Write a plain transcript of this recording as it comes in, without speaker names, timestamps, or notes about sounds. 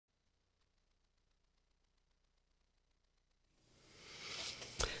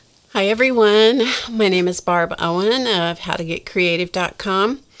Hi everyone, my name is Barb Owen of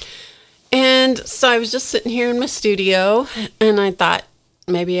HowToGetCreative.com. And so I was just sitting here in my studio and I thought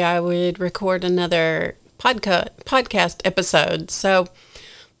maybe I would record another podcast episode. So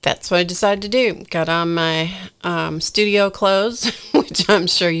that's what I decided to do. Got on my studio clothes, which I'm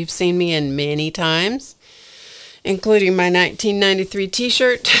sure you've seen me in many times, including my 1993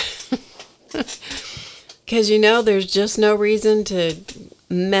 t-shirt. Because there's just no reason to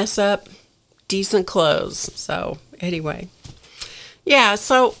mess up decent clothes. So anyway, yeah,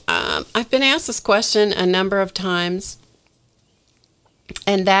 so I've been asked this question a number of times,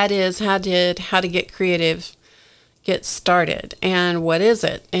 and that is, how did How to Get Creative get started, and what is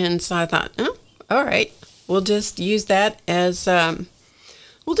it? And so I thought, oh, all right, we'll just use that as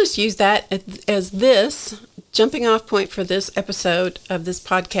this jumping off point for this episode of this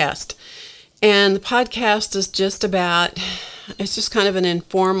podcast. And the podcast is just about, it's just kind of an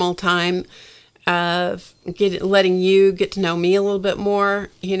informal time of letting you get to know me a little bit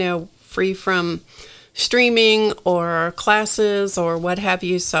more, free from streaming or classes or what have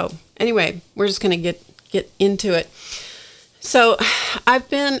you. So anyway, we're just going to get into it. So I've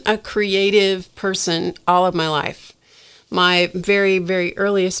been a creative person all of my life. My very, very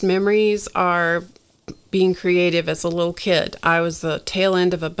earliest memories are being creative as a little kid. I was the tail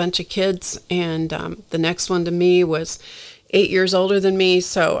end of a bunch of kids, and the next one to me was 8 years older than me,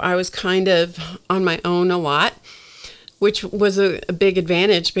 so I was kind of on my own a lot, which was a big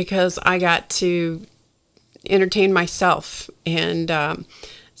advantage because I got to entertain myself. And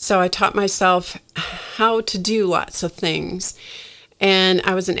so I taught myself how to do lots of things. And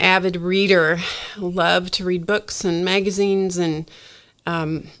I was an avid reader, loved to read books and magazines and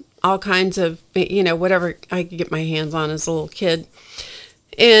all kinds of, whatever I could get my hands on as a little kid.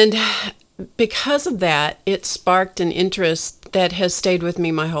 And because of that, it sparked an interest that has stayed with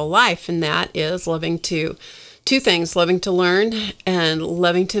me my whole life, and that is loving to learn and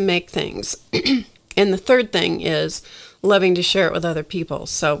loving to make things. And the third thing is loving to share it with other people.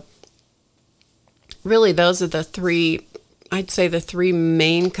 So really those are the three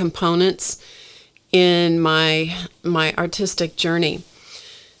main components in my artistic journey.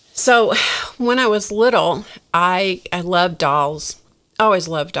 So when I was little, I loved dolls. Always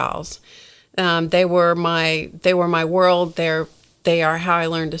loved dolls. They were my world. They are how I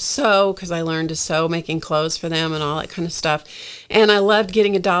learned to sew, because I learned to sew making clothes for them and all that kind of stuff. And I loved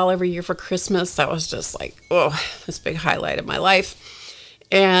getting a doll every year for Christmas. That was just like, this big highlight of my life.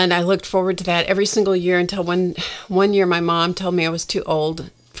 And I looked forward to that every single year until one year my mom told me I was too old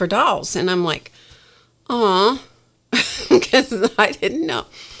for dolls. And I'm like, aw, because I didn't know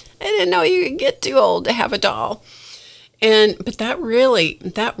you could get too old to have a doll. But that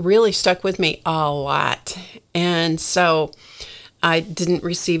really stuck with me a lot. And so I didn't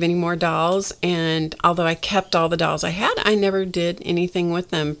receive any more dolls. And although I kept all the dolls I had, I never did anything with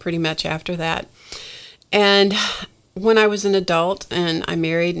them pretty much after that. And when I was an adult and I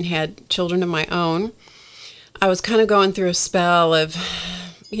married and had children of my own, I was kind of going through a spell of,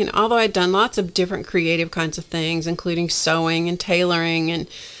 although I'd done lots of different creative kinds of things, including sewing and tailoring and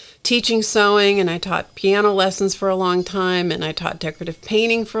teaching sewing, and I taught piano lessons for a long time, and I taught decorative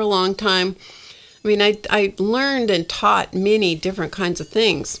painting for a long time. I mean, I learned and taught many different kinds of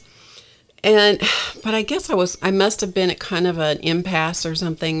things. But I guess I must have been at kind of an impasse or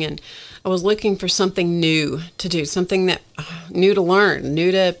something, and I was looking for something new to do, something that new to learn,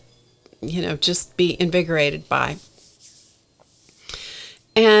 new to, just be invigorated by.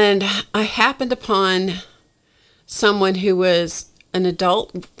 And I happened upon someone who was an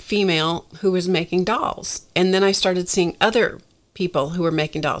adult female who was making dolls. And then I started seeing other people who were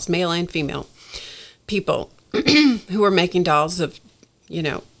making dolls, male and female people who were making dolls of,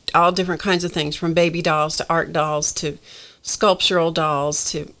 all different kinds of things, from baby dolls to art dolls to sculptural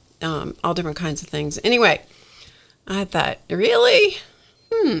dolls to all different kinds of things. Anyway, I thought, really?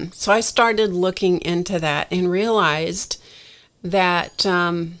 So I started looking into that and realized that,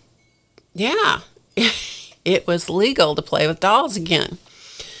 it was legal to play with dolls again.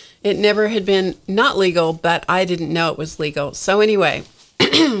 It never had been not legal, but I didn't know it was legal. So anyway,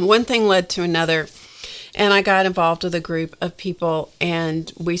 one thing led to another, and I got involved with a group of people,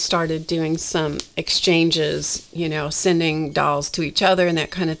 and we started doing some exchanges, sending dolls to each other and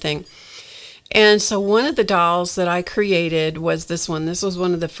that kind of thing. And so one of the dolls that I created was this one. This was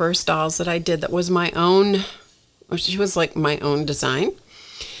one of the first dolls that I did that was my own, or she was like my own design.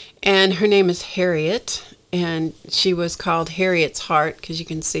 And her name is Harriet. And she was called Harriet's Heart because you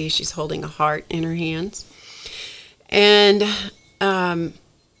can see she's holding a heart in her hands. And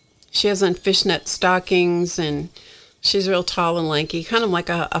she has on fishnet stockings and She's real tall and lanky, kind of like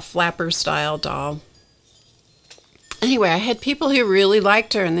a flapper style doll. Anyway, I had people who really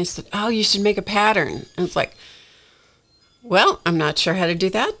liked her, and they said, "Oh, you should make a pattern." And it's like, well, I'm not sure how to do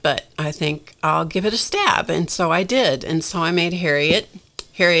that, but I think I'll give it a stab. And so I did. And so I made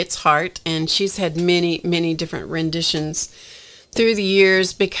Harriet's heart, and she's had many, many different renditions through the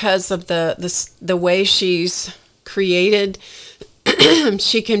years because of the way she's created.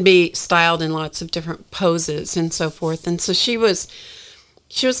 She can be styled in lots of different poses and so forth. And so she was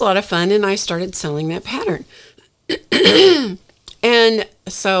a lot of fun, and I started selling that pattern. And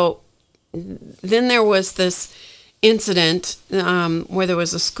so then there was this incident where there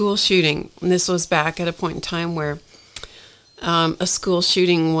was a school shooting. And this was back at a point in time where a school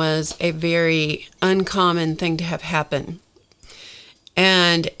shooting was a very uncommon thing to have happen.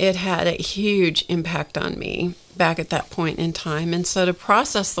 And it had a huge impact on me back at that point in time. And so to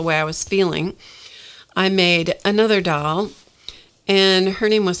process the way I was feeling, I made another doll, and her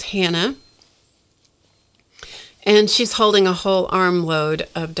name was Hannah. And she's holding a whole armload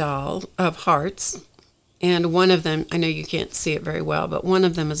of hearts. And one of them, I know you can't see it very well, but one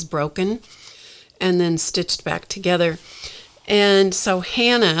of them is broken and then stitched back together. And so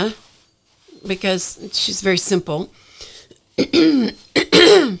Hannah, because she's very simple, excuse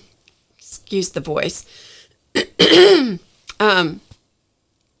the voice,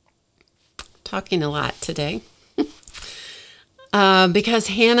 talking a lot today, because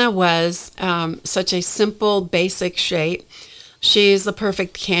Hannah was such a simple, basic shape. She's the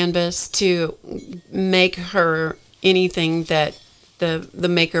perfect canvas to make her anything that the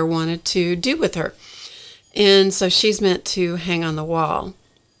maker wanted to do with her. And so she's meant to hang on the wall.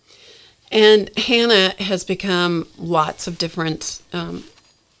 And Hannah has become lots of different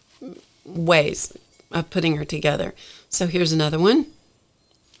ways of putting her together. So here's another one.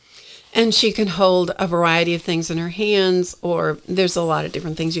 And she can hold a variety of things in her hands, or there's a lot of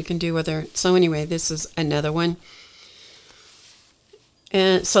different things you can do with her. So anyway, this is another one.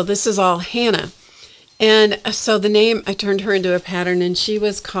 And so this is all Hannah. And so the name, I turned her into a pattern, and she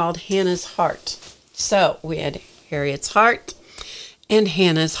was called Hannah's Heart. So we had Harriet's heart and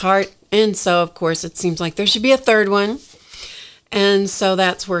Hannah's heart. And so, of course, it seems like there should be a third one. And so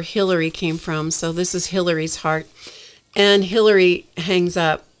that's where Hillary came from. So this is Hillary's heart. And Hillary hangs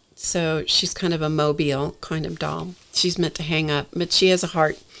up. So she's kind of a mobile kind of doll. She's meant to hang up, but she has a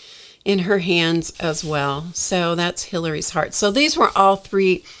heart in her hands as well. So that's Hillary's heart. So these were all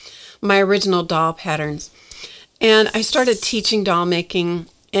three my original doll patterns. And I started teaching doll making,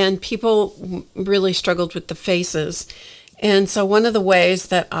 and people really struggled with the faces. And so one of the ways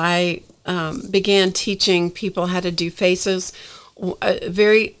that I began teaching people how to do faces,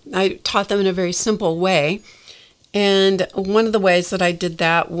 I taught them in a very simple way. And one of the ways that I did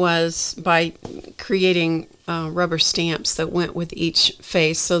that was by creating rubber stamps that went with each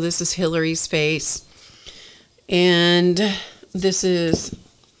face. So this is Hillary's face, and this is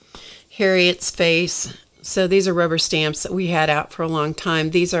Harriet's face. So these are rubber stamps that we had out for a long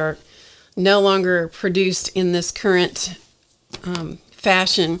time. These are no longer produced in this current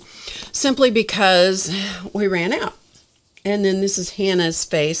fashion, simply because we ran out. And then this is Hannah's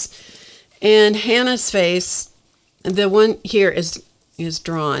face. And Hannah's face, the one here is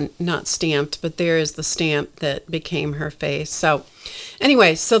drawn, not stamped, but there is the stamp that became her face. So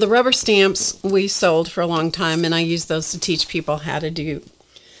anyway, so the rubber stamps we sold for a long time, and I used those to teach people how to do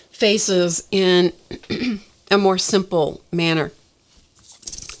faces in a more simple manner.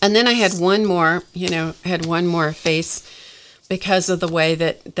 And then I had one more, face because of the way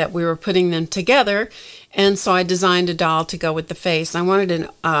that we were putting them together. And so I designed a doll to go with the face. I wanted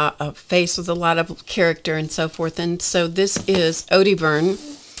a face with a lot of character and so forth. And so this is Odie Byrne.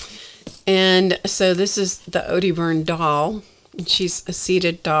 And so this is the Odie Byrne doll. She's a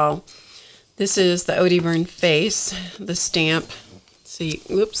seated doll. This is the Odie Byrne face, the stamp. See,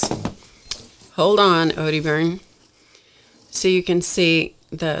 whoops. Hold on, Odie Byrne. So you can see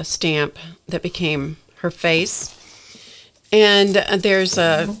the stamp that became her face. And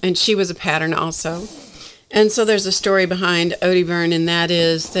and she was a pattern also. And so there's a story behind Odie Byrne, and that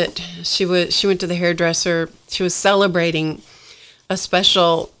is that she went to the hairdresser. She was celebrating a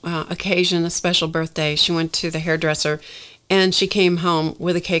special occasion, a special birthday. She went to the hairdresser, and she came home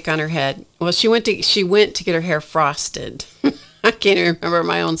with a cake on her head. Well, she went to get her hair frosted. I can't even remember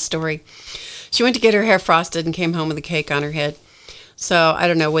my own story. She went to get her hair frosted and came home with a cake on her head. So I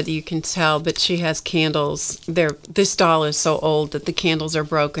don't know whether you can tell, but she has candles. This doll is so old that the candles are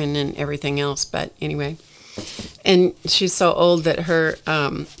broken and everything else. But anyway, and she's so old that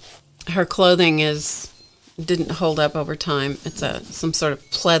her clothing is didn't hold up over time. It's some sort of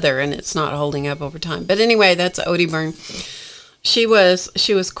pleather, and it's not holding up over time. But anyway, that's Odie Byrne. She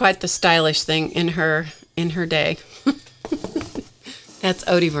was quite the stylish thing in her day. That's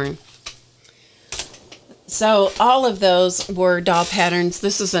Odie Byrne. So all of those were doll patterns.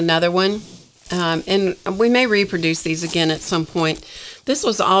 This is another one. And we may reproduce these again at some point. This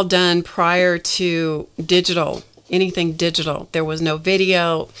was all done prior to digital, anything digital. There was no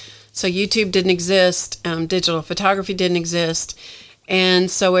video, so YouTube didn't exist, digital photography didn't exist,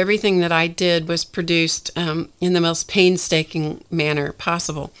 and so everything that I did was produced in the most painstaking manner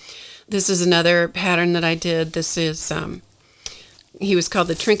possible. This is another pattern that I did. This is, he was called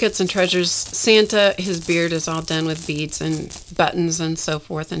the Trinkets and Treasures Santa. His beard is all done with beads and buttons and so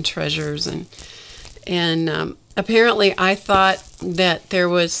forth, and treasures, and apparently I thought that there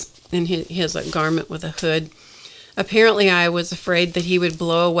was, and he has a garment with a hood. Apparently I was afraid that he would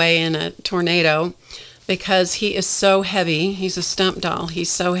blow away in a tornado because he is so heavy. He's a stump doll. He's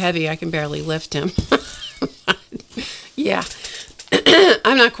so heavy I can barely lift him. Yeah.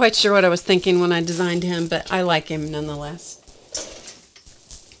 I'm not quite sure what I was thinking when I designed him, but I like him nonetheless.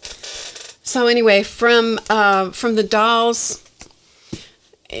 So anyway, from the dolls,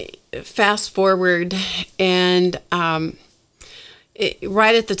 fast forward, and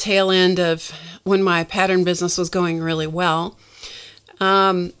right at the tail end of when my pattern business was going really well,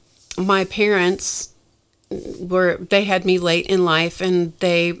 my parents they had me late in life, and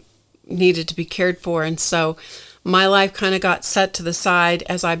they needed to be cared for, and so my life kind of got set to the side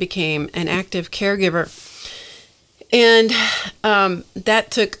as I became an active caregiver. And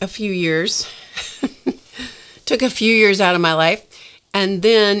that took a few years. Took a few years out of my life. And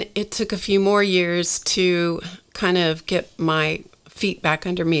then it took a few more years to kind of get my feet back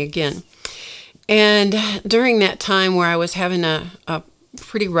under me again. And during that time where I was having a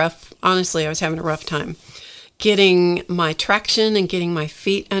pretty rough, honestly, I was having a rough time getting my traction and getting my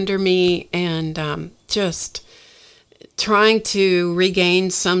feet under me, and just trying to regain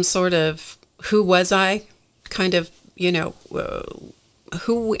some sort of who was I, kind of, you know,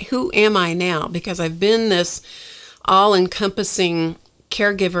 who am I now? Because I've been this all-encompassing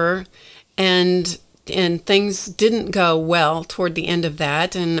caregiver, and things didn't go well toward the end of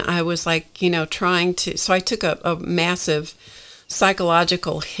that, and I was like, you know, trying to, so I took a massive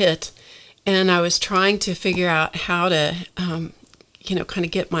psychological hit, and I was trying to figure out how to, you know, kind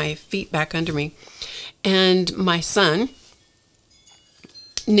of get my feet back under me. And my son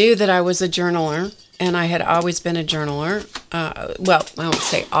knew that I was a journaler, and I had always been a journaler. Well, I won't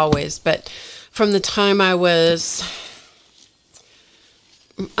say always, but from the time I was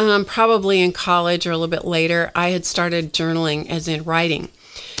probably in college or a little bit later, I had started journaling, as in writing.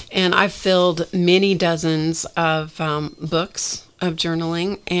 And I filled many dozens of books of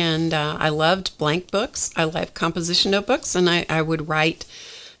journaling, and I loved blank books. I loved composition notebooks, and I would write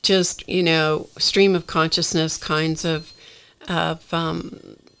just, you know, stream of consciousness kinds of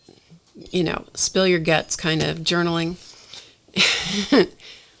you know, spill your guts kind of journaling.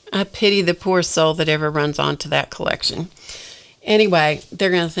 I pity the poor soul that ever runs onto that collection. Anyway,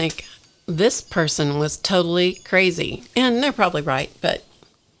 they're going to think this person was totally crazy. And they're probably right, but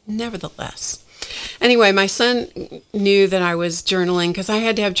nevertheless. Anyway, my son knew that I was journaling because I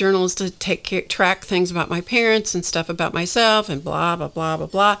had to have journals to track things about my parents and stuff about myself and blah, blah, blah, blah,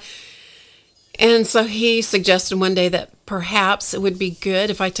 blah. And so he suggested one day that perhaps it would be good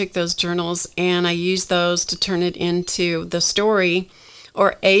if I took those journals and I used those to turn it into the story,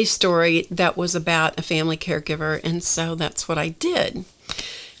 or a story that was about a family caregiver. And so that's what I did.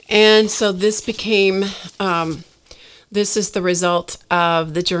 And so this became, this is the result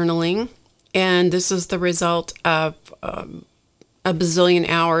of the journaling. And this is the result of a bazillion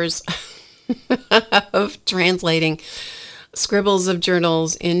hours of translating scribbles of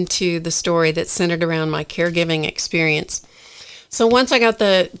journals into the story that's centered around my caregiving experience. So once I got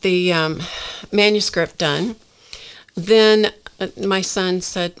the manuscript done, then my son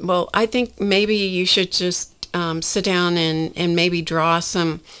said, well, I think maybe you should just sit down and maybe draw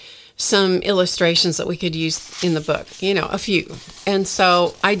some illustrations that we could use in the book, you know, a few. And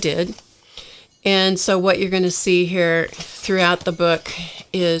so I did. And so what you're going to see here throughout the book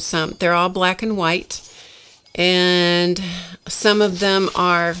is they're all black and white. And some of them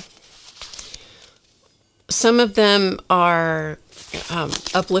are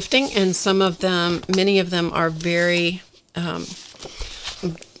uplifting, and some of them, many of them are very,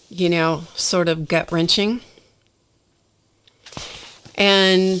 you know, sort of gut-wrenching.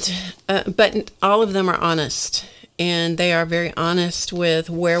 And but all of them are honest, and they are very honest with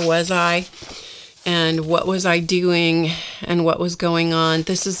where was I, and what was I doing, and what was going on.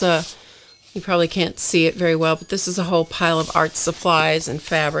 This is a You probably can't see it very well, but this is a whole pile of art supplies and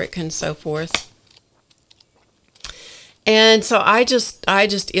fabric and so forth. And so I just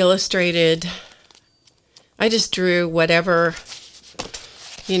illustrated, I just drew whatever,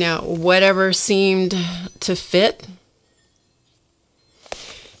 you know, whatever seemed to fit.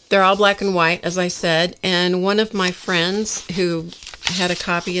 They're all black and white, as I said, and one of my friends who had a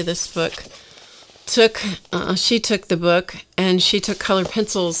copy of this book she took the book and she took colored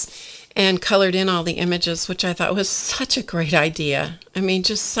pencils and colored in all the images, which I thought was such a great idea. I mean,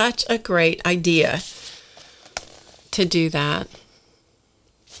 just such a great idea to do that.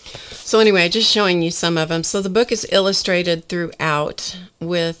 So anyway, just showing you some of them. So the book is illustrated throughout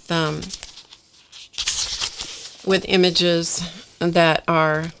with images that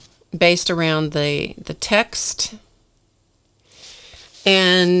are based around the text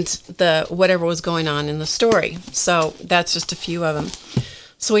and the whatever was going on in the story. So that's just a few of them.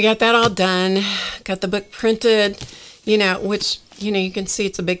 So we got that all done, got the book printed, you know, which, you know, you can see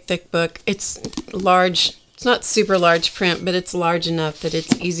it's a big thick book. It's large. It's not super large print, but it's large enough that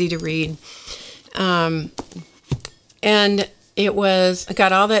it's easy to read. And I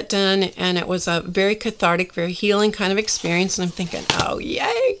got all that done, and it was a very cathartic, very healing kind of experience. And I'm thinking, oh,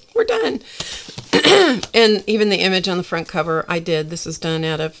 yay, we're done. And even the image on the front cover, I did. This is done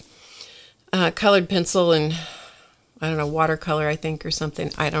out of colored pencil and, I don't know, watercolor, I think, or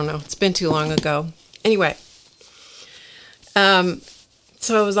something. I don't know. It's been too long ago. Anyway, so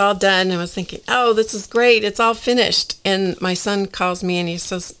it was all done. And I was thinking, oh, this is great. It's all finished. And my son calls me and he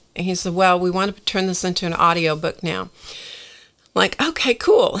said, well, we want to turn this into an audio book now. Like, okay,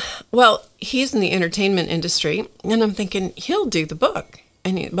 cool. Well, he's in the entertainment industry, and I'm thinking he'll do the book.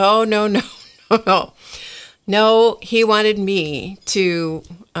 And oh, no, he wanted me to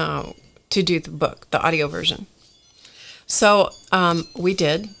do the book, the audio version. So we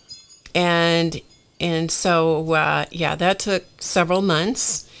did, and so yeah, that took several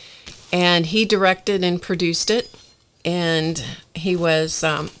months, and he directed and produced it, and he was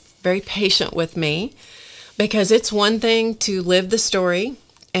very patient with me. Because it's one thing to live the story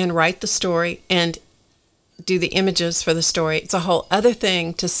and write the story and do the images for the story. It's a whole other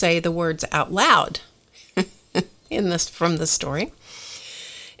thing to say the words out loud from the story.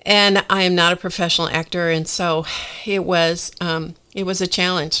 And I am not a professional actor, and so it was a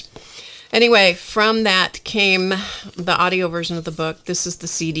challenge. Anyway, from that came the audio version of the book. This is the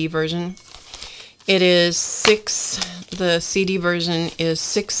CD version. It is the CD version is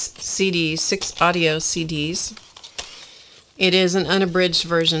 6 CDs, 6 audio CDs. It is an unabridged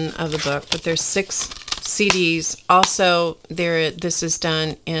version of the book, but there's 6 CDs. Also, this is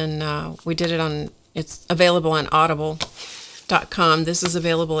done in, we did it on, it's available on audible.com. This is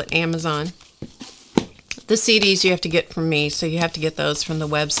available at Amazon. The CDs you have to get from me, so you have to get those from the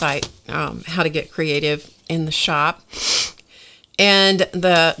website, How to Get Creative, in the shop. And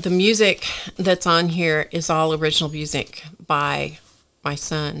the music that's on here is all original music by my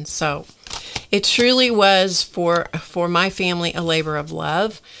son. So it truly was for my family a labor of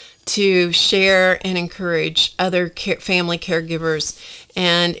love to share and encourage other family caregivers.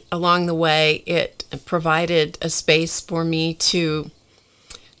 And along the way, it provided a space for me to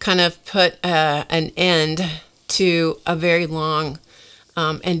kind of put an end to a very long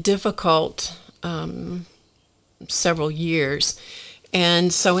and difficult several years.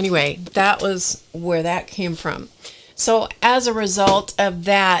 And so anyway, that was where that came from. So as a result of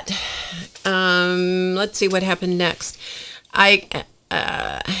that, let's see what happened next. I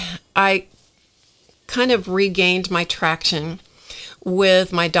kind of regained my traction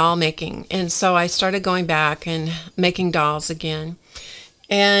with my doll making. And so I started going back and making dolls again.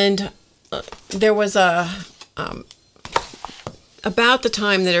 And there was about the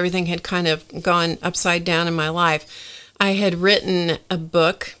time that everything had kind of gone upside down in my life, I had written a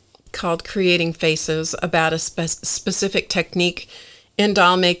book called Creating Faces about a specific technique in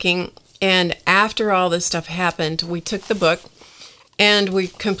doll making. And after all this stuff happened, we took the book and we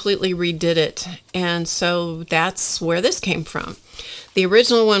completely redid it. And so that's where this came from. The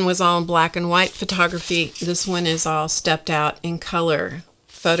original one was all in black and white photography. This one is all stepped out in color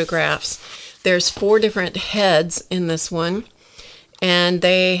photographs. There's 4 different heads in this one. And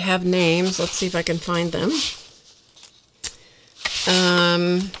they have names. Let's see if I can find them.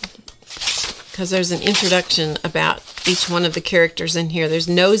 Because there's an introduction about each one of the characters in here. There's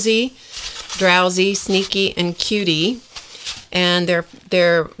Nosy, Drowsy, Sneaky, and Cutie. And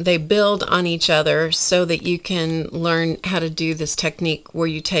they build on each other so that you can learn how to do this technique where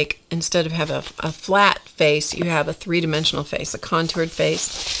you take, instead of have a flat face, you have a 3-dimensional face, a contoured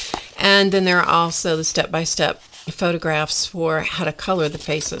face. And then there are also the step-by-step photographs for how to color the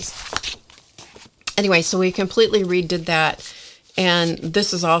faces. Anyway, so we completely redid that, and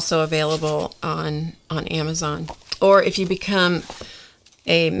this is also available on Amazon. Or if you become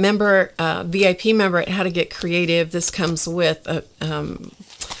a member, VIP member at How to Get Creative, this comes with an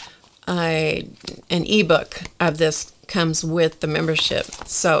ebook of this comes with the membership.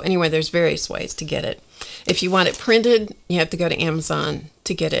 So anyway, there's various ways to get it. If you want it printed, you have to go to Amazon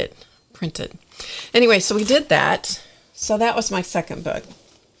to get it printed. Anyway, so we did that. So that was my second book.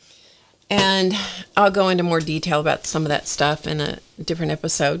 And I'll go into more detail about some of that stuff in a different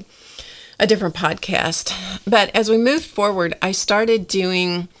episode, a different podcast. But as we moved forward, I started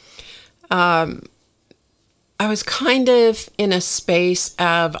doing, I was kind of in a space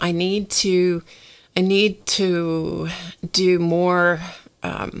of I need to do more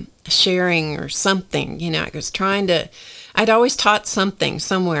sharing or something. You know, I was I'd always taught something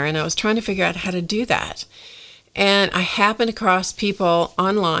somewhere, and I was trying to figure out how to do that. And I happened across people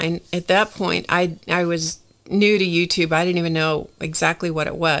online. At that point, I was new to YouTube. I didn't even know exactly what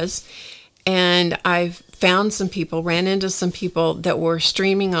it was. And I found some people, ran into some people that were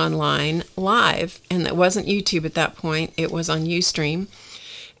streaming online live. And it wasn't YouTube at that point. It was on Ustream.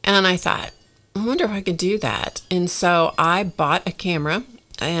 And I thought, I wonder if I could do that. And so I bought a camera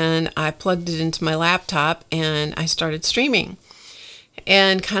and I plugged it into my laptop and I started streaming.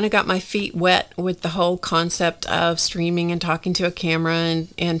 And kind of got my feet wet with the whole concept of streaming and talking to a camera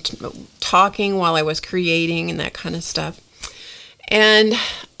and talking while I was creating and that kind of stuff. And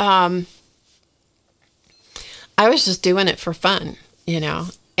I was just doing it for fun, you know.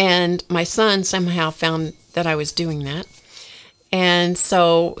 And my son somehow found that I was doing that. And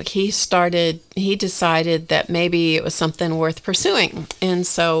so he decided that maybe it was something worth pursuing. And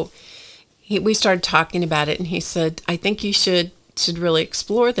so we started talking about it, and he said, I think you should really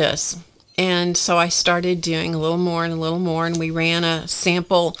explore this. And so I started doing a little more and a little more, and we ran a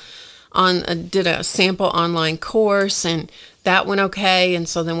sample did a sample online course, and that went okay. And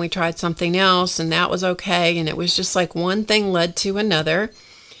so then we tried something else, and that was okay. And it was just like one thing led to another,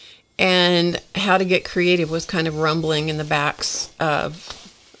 and How to Get Creative was kind of rumbling in the backs of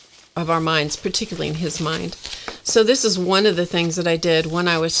our minds, particularly in his mind. So this is one of the things that I did when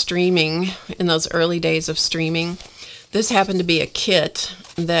I was streaming in those early days of streaming. This happened to be a kit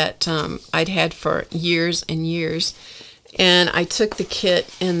that I'd had for years and years. And I took the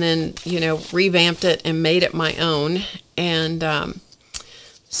kit and then, you know, revamped it and made it my own. And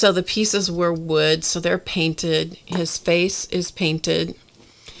so the pieces were wood, so they're painted. His face is painted.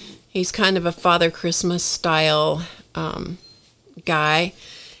 He's kind of a Father Christmas style guy.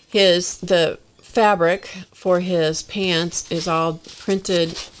 The fabric for his pants is all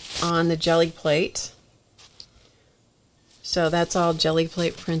printed on the jelly plate. So that's all jelly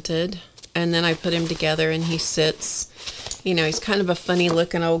plate printed. And then I put him together and he sits, you know, he's kind of a funny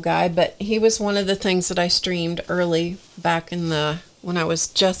looking old guy, but he was one of the things that I streamed early back when I was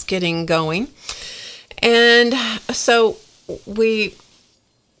just getting going. And so we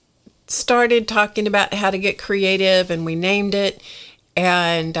started talking about how to get creative, and we named it.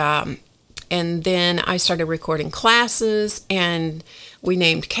 And then I started recording classes, and we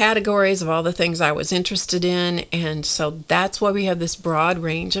named categories of all the things I was interested in. And so that's why we have this broad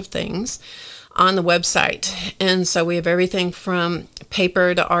range of things on the website. And so we have everything from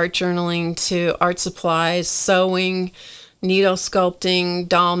paper to art journaling to art supplies, sewing, needle sculpting,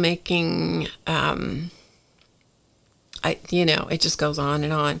 doll making. It just goes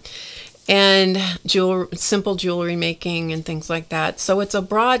on. And simple jewelry making and things like that. So it's a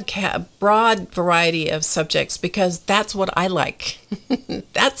broad variety of subjects, because that's what I like.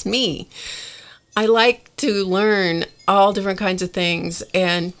 That's me. I like to learn all different kinds of things,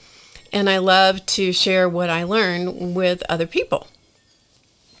 and I love to share what I learn with other people.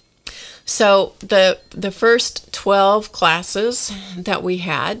 So the first 12 classes that we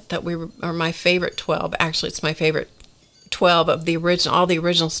had, are my favorite 12. Actually, it's my favorite 12 of all the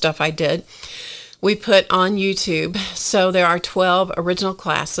original stuff I did, we put on YouTube. So there are 12 original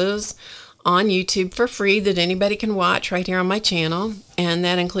classes on YouTube for free that anybody can watch right here on my channel. And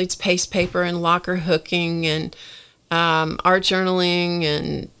that includes paste paper and locker hooking and art journaling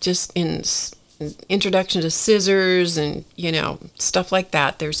and just introduction to scissors and, you know, stuff like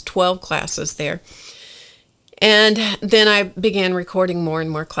that. There's 12 classes there. And then I began recording more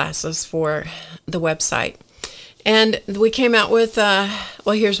and more classes for the website. And we came out with,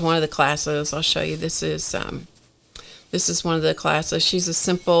 well, here's one of the classes. I'll show you. This is one of the classes. She's a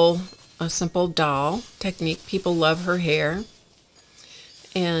simple doll technique. People love her hair.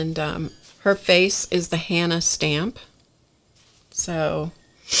 And her face is the Hannah stamp. So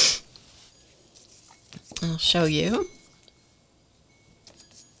I'll show you.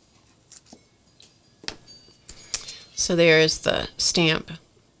 So there's the stamp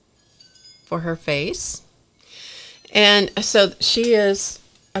for her face. And so she is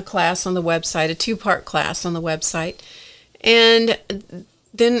a class on the website, a 2-part class on the website. And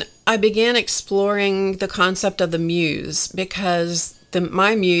then I began exploring the concept of the muse, because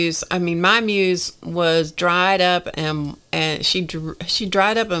my muse was dried up, and she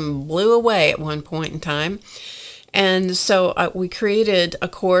dried up and blew away at one point in time. And so we created a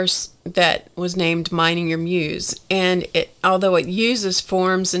course that was named Mining Your Muse. And although it uses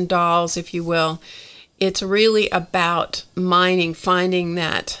forms and dolls, if you will, it's really about mining, finding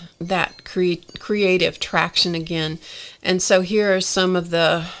that creative traction again. And so here are some of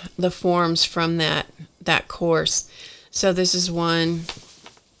the forms from that course. So this is one.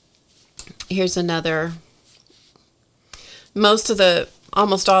 Here's another.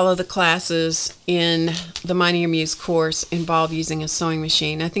 Almost all of the classes in the Mining Your Muse course involve using a sewing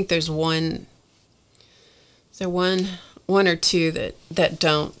machine. I think there's one. Is there one or two that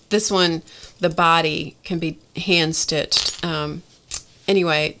don't? This one, the body can be hand stitched.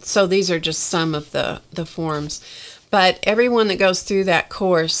 Anyway, so these are just some of the forms. But everyone that goes through that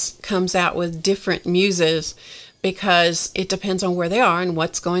course comes out with different muses, because it depends on where they are and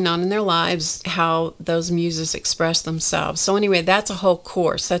what's going on in their lives, how those muses express themselves. So anyway, that's a whole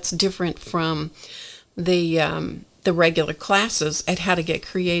course. That's different from the regular classes at How to Get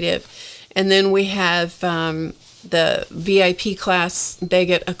Creative. And then we have the VIP class. They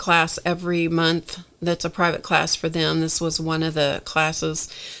get a class every month that's a private class for them. This was one of the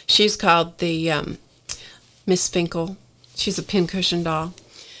classes. She's called the Miss Finkel. She's a pincushion doll.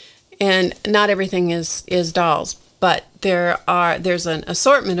 And not everything is dolls, but there's an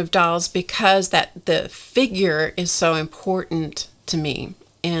assortment of dolls, because the figure is so important to me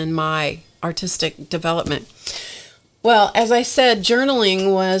and my artistic development. Well, as I said,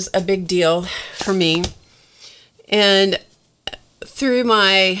 journaling was a big deal for me. And through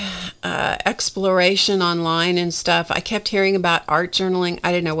my exploration online and stuff, I kept hearing about art journaling.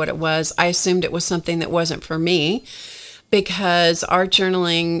 I didn't know what it was. I assumed it was something that wasn't for me, because art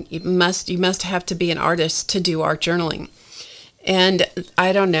journaling, you must have to be an artist to do art journaling. And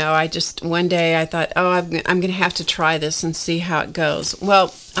I don't know, one day I thought, oh, I'm going to have to try this and see how it goes.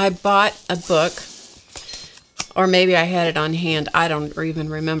 Well, I bought a book, or maybe I had it on hand, I don't even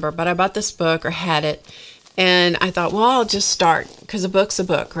remember, but I bought this book, or had it, and I thought, well, I'll just start, because a book's a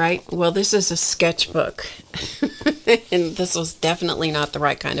book, right? Well, this is a sketchbook, and this was definitely not the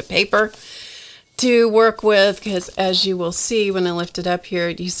right kind of paper to work with, because as you will see when I lift it up here,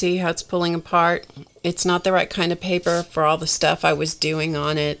 you see how it's pulling apart. It's not the right kind of paper for all the stuff I was doing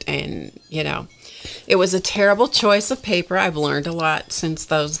on it, and it was a terrible choice of paper. I've learned a lot since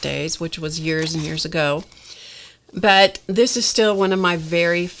those days, which was years and years ago. But this is still one of my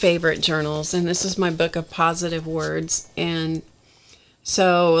very favorite journals, and this is my book of positive words. And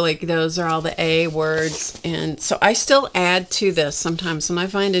so, like, those are all the A words. And so I still add to this sometimes. When I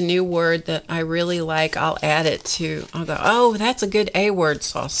find a new word that I really like, I'll add it to, I'll go, oh, that's a good A word,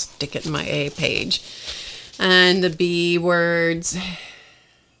 so I'll stick it in my A page. And the B words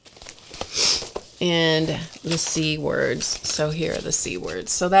and the C words. So here are the C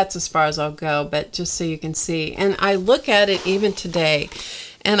words. So that's as far as I'll go, but just so you can see. And I look at it even today,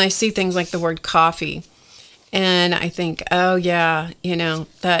 and I see things like the word coffee. And I think, oh yeah,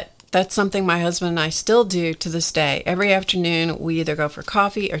 that's something my husband and I still do to this day. Every afternoon we either go for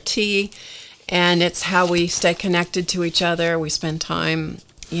coffee or tea, and it's how we stay connected to each other. We spend time,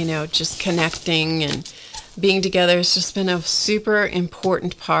 just connecting and being together. Has just been a super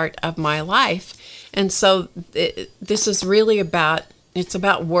important part of my life. And so this is really it's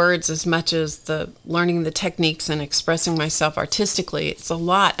about words as much as learning the techniques and expressing myself artistically. It's a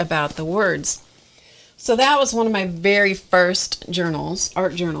lot about the words. So that was one of my very first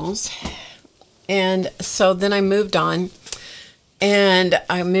art journals. And so then I moved on, and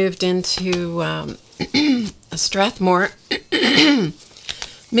I moved into a Strathmore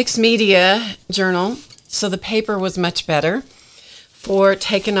mixed media journal. So the paper was much better for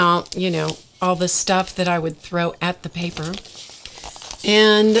taking all the stuff that I would throw at the paper.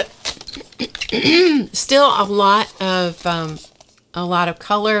 And still a lot of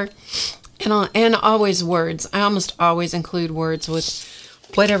color. And always words. I almost always include words with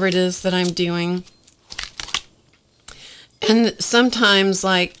whatever it is that I'm doing. And sometimes,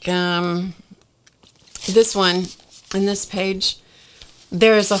 like this one, in this page,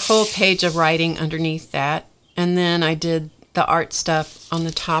 there's a whole page of writing underneath that. And then I did the art stuff on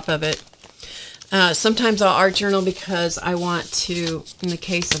the top of it. Sometimes I'll art journal because I want to, in the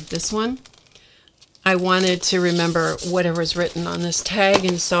case of this one, I wanted to remember whatever's written on this tag,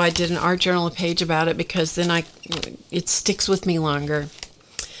 and so I did an art journal page about it, because then it sticks with me longer,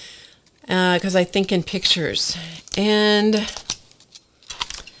 because I think in pictures. And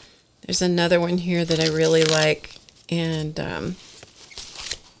there's another one here that I really like, and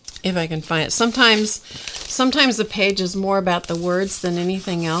if I can find it. Sometimes the page is more about the words than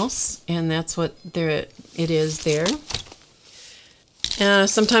anything else, and that's what it is there.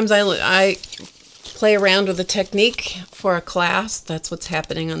 Sometimes I play around with a technique for a class. That's what's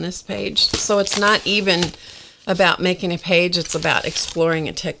happening on this page. So it's not even about making a page, it's about exploring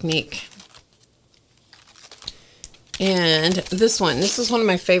a technique. And this is one of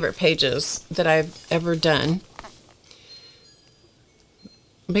my favorite pages that I've ever done,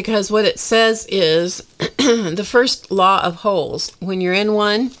 because what it says is the first law of holes. When you're in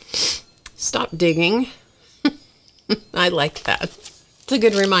one, stop digging. I like that. It's a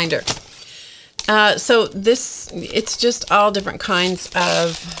good reminder. So it's just all different kinds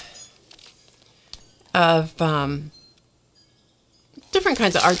of different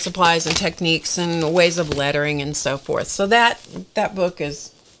kinds of art supplies and techniques and ways of lettering and so forth. So that book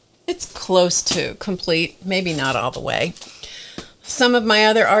it's close to complete, maybe not all the way. Some of my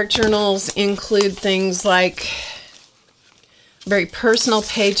other art journals include things like very personal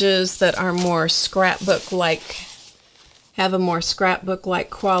pages that are more scrapbook-like, have a more scrapbook-like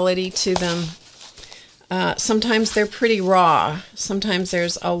quality to them. Sometimes they're pretty raw. Sometimes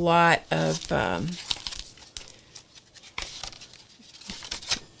there's a lot of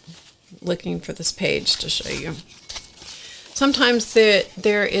looking for this page to show you. Sometimes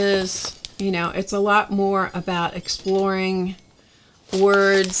there is, it's a lot more about exploring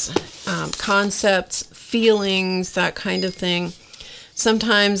words, concepts, feelings, that kind of thing.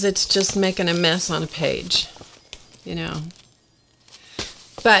 Sometimes it's just making a mess on a page,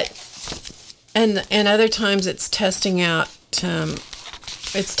 But and other times it's testing out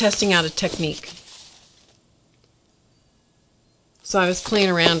a technique. So I was playing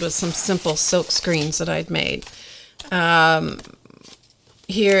around with some simple silk screens that I'd made.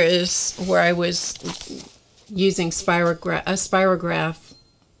 Here is where I was using a spirograph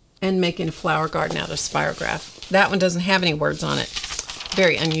and making a flower garden out of spirograph. That one doesn't have any words on it.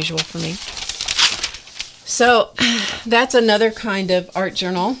 Very unusual for me. So that's another kind of art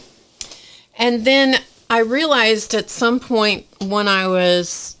journal. And then I realized at some point when I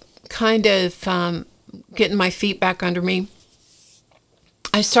was kind of getting my feet back under me,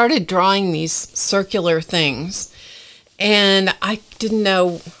 I started drawing these circular things, and I didn't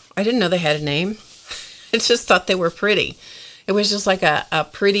know they had a name. I just thought they were pretty. It was just like a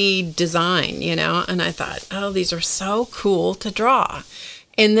pretty design, and I thought, oh, these are so cool to draw.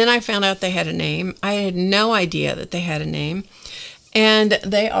 And then I found out they had a name. I had no idea that they had a name. And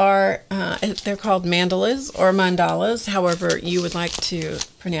they're called mandalas or mandalas, however you would like to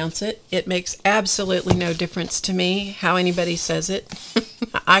pronounce it. It makes absolutely no difference to me how anybody says it.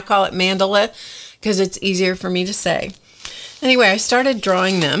 I call it mandala because it's easier for me to say. Anyway, I started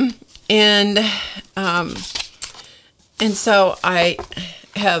drawing them, and so I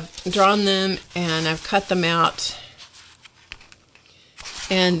have drawn them, and I've cut them out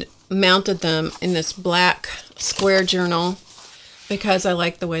and mounted them in this black square journal, because I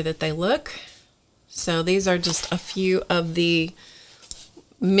like the way that they look. So these are just a few of the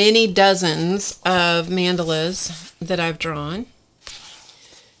many dozens of mandalas that I've drawn,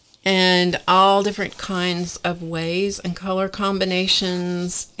 and all different kinds of ways and color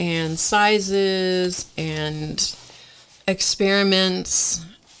combinations and sizes and experiments,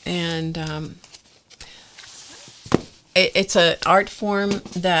 and it's an art form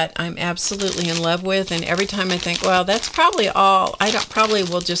that I'm absolutely in love with, and every time I think, well, that's probably all, probably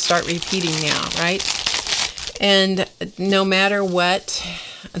will just start repeating now, right? And no matter what,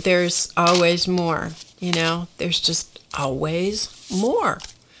 there's always more, there's just always more.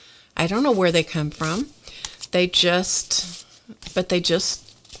 I don't know where they come from. I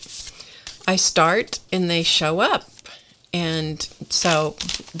start and they show up. And so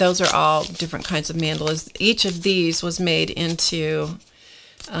those are all different kinds of mandalas. Each of these was made into,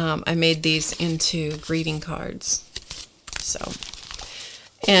 I made these into greeting cards. So,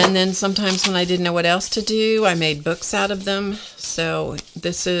 and then sometimes when I didn't know what else to do, I made books out of them. So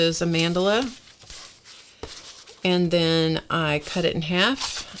this is a mandala. And then I cut it in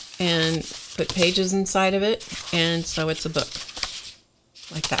half and put pages inside of it. And so it's a book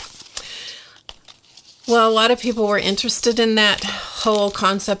like that. Well, a lot of people were interested in that whole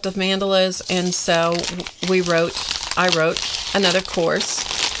concept of mandalas, and so I wrote another course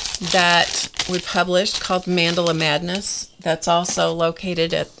that we published called Mandala Madness. That's also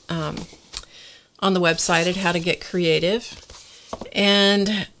located at on the website at How to Get Creative.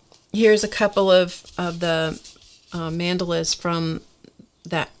 And here's a couple of the mandalas from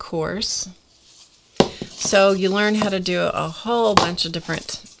that course. So you learn how to do a whole bunch of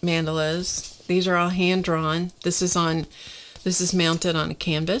different mandalas. These are all hand drawn. This is mounted on a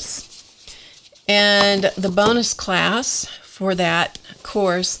canvas. And the bonus class for that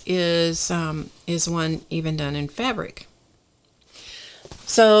course is one even done in fabric.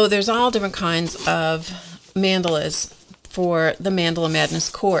 So there's all different kinds of mandalas for the Mandala Madness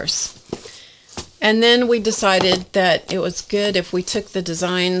course. And then we decided that it was good if we took the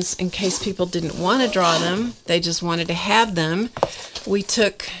designs in case people didn't want to draw them, they just wanted to have them. We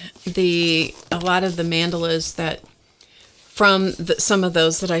took a lot of the mandalas that from some of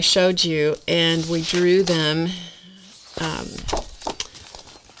those that I showed you, and we drew them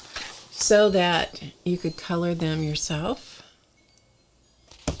so that you could color them yourself.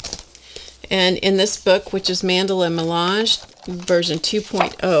 And in this book, which is Mandala Melange version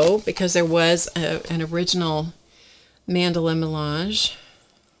 2.0, because there was an original Mandala Melange,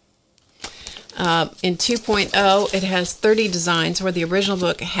 in 2.0 it has 30 designs, where the original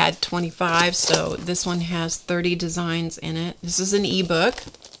book had 25, so this one has 30 designs in it. This is an ebook.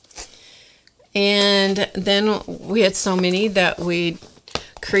 And then we had so many that we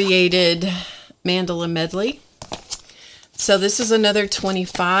created Mandala Medley. So this is another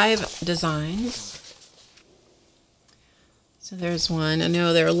 25 designs. So there's one. I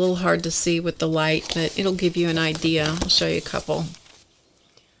know they're a little hard to see with the light, but it'll give you an idea. I'll show you a couple.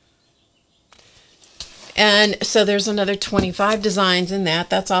 And so there's another 25 designs in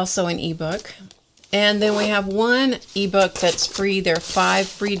that. That's also an ebook. And then we have one ebook that's free. There are 5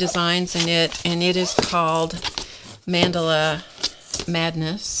 free designs in it, and it is called Mandala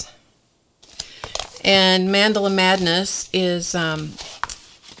Madness. And Mandala Madness is, I'll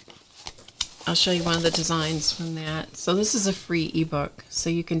show you one of the designs from that. So this is a free ebook, so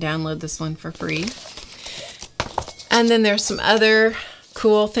you can download this one for free. And then there's some other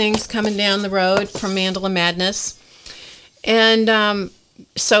cool things coming down the road from Mandala Madness. And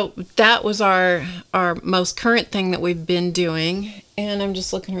so that was our most current thing that we've been doing. And I'm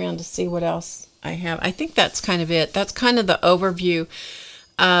just looking around to see what else I have. I think that's kind of it. That's kind of the overview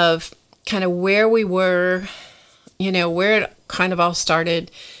of kind of where we were, you know, where it kind of all started,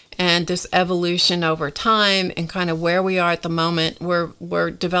 and this evolution over time, and kind of where we are at the moment.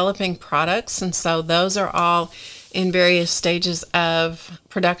 We're developing products, and so those are all in various stages of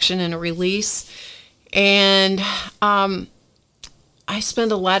production and release. And I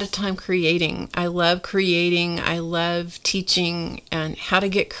spend a lot of time creating. I love creating. I love teaching, and How to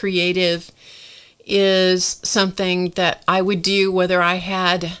Get Creative is something that I would do whether I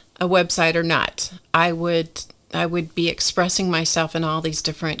had a website or not. I would be expressing myself in all these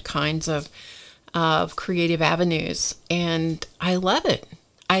different kinds of creative avenues, and I love it.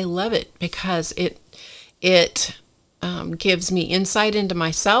 I love it because it gives me insight into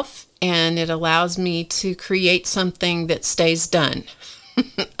myself, and it allows me to create something that stays done.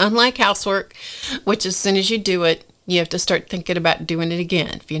 Unlike housework, which as soon as you do it, you have to start thinking about doing it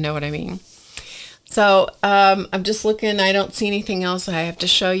again, if you know what I mean. So I'm just looking. I don't see anything else I have to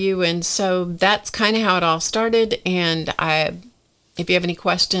show you. And so that's kind of how it all started. And if you have any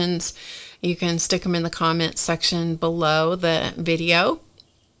questions, you can stick them in the comments section below the video.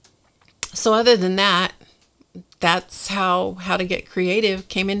 So other than that, that's how to Get Creative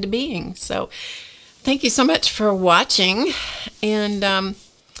came into being. So thank you so much for watching. And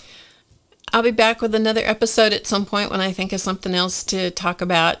I'll be back with another episode at some point when I think of something else to talk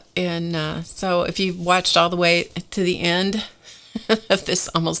about. And so if you've watched all the way to the end of this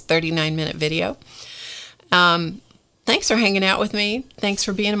almost 39-minute video, thanks for hanging out with me. Thanks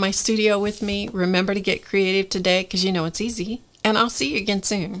for being in my studio with me. Remember to get creative today, because you know it's easy. And I'll see you again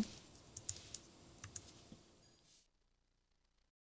soon.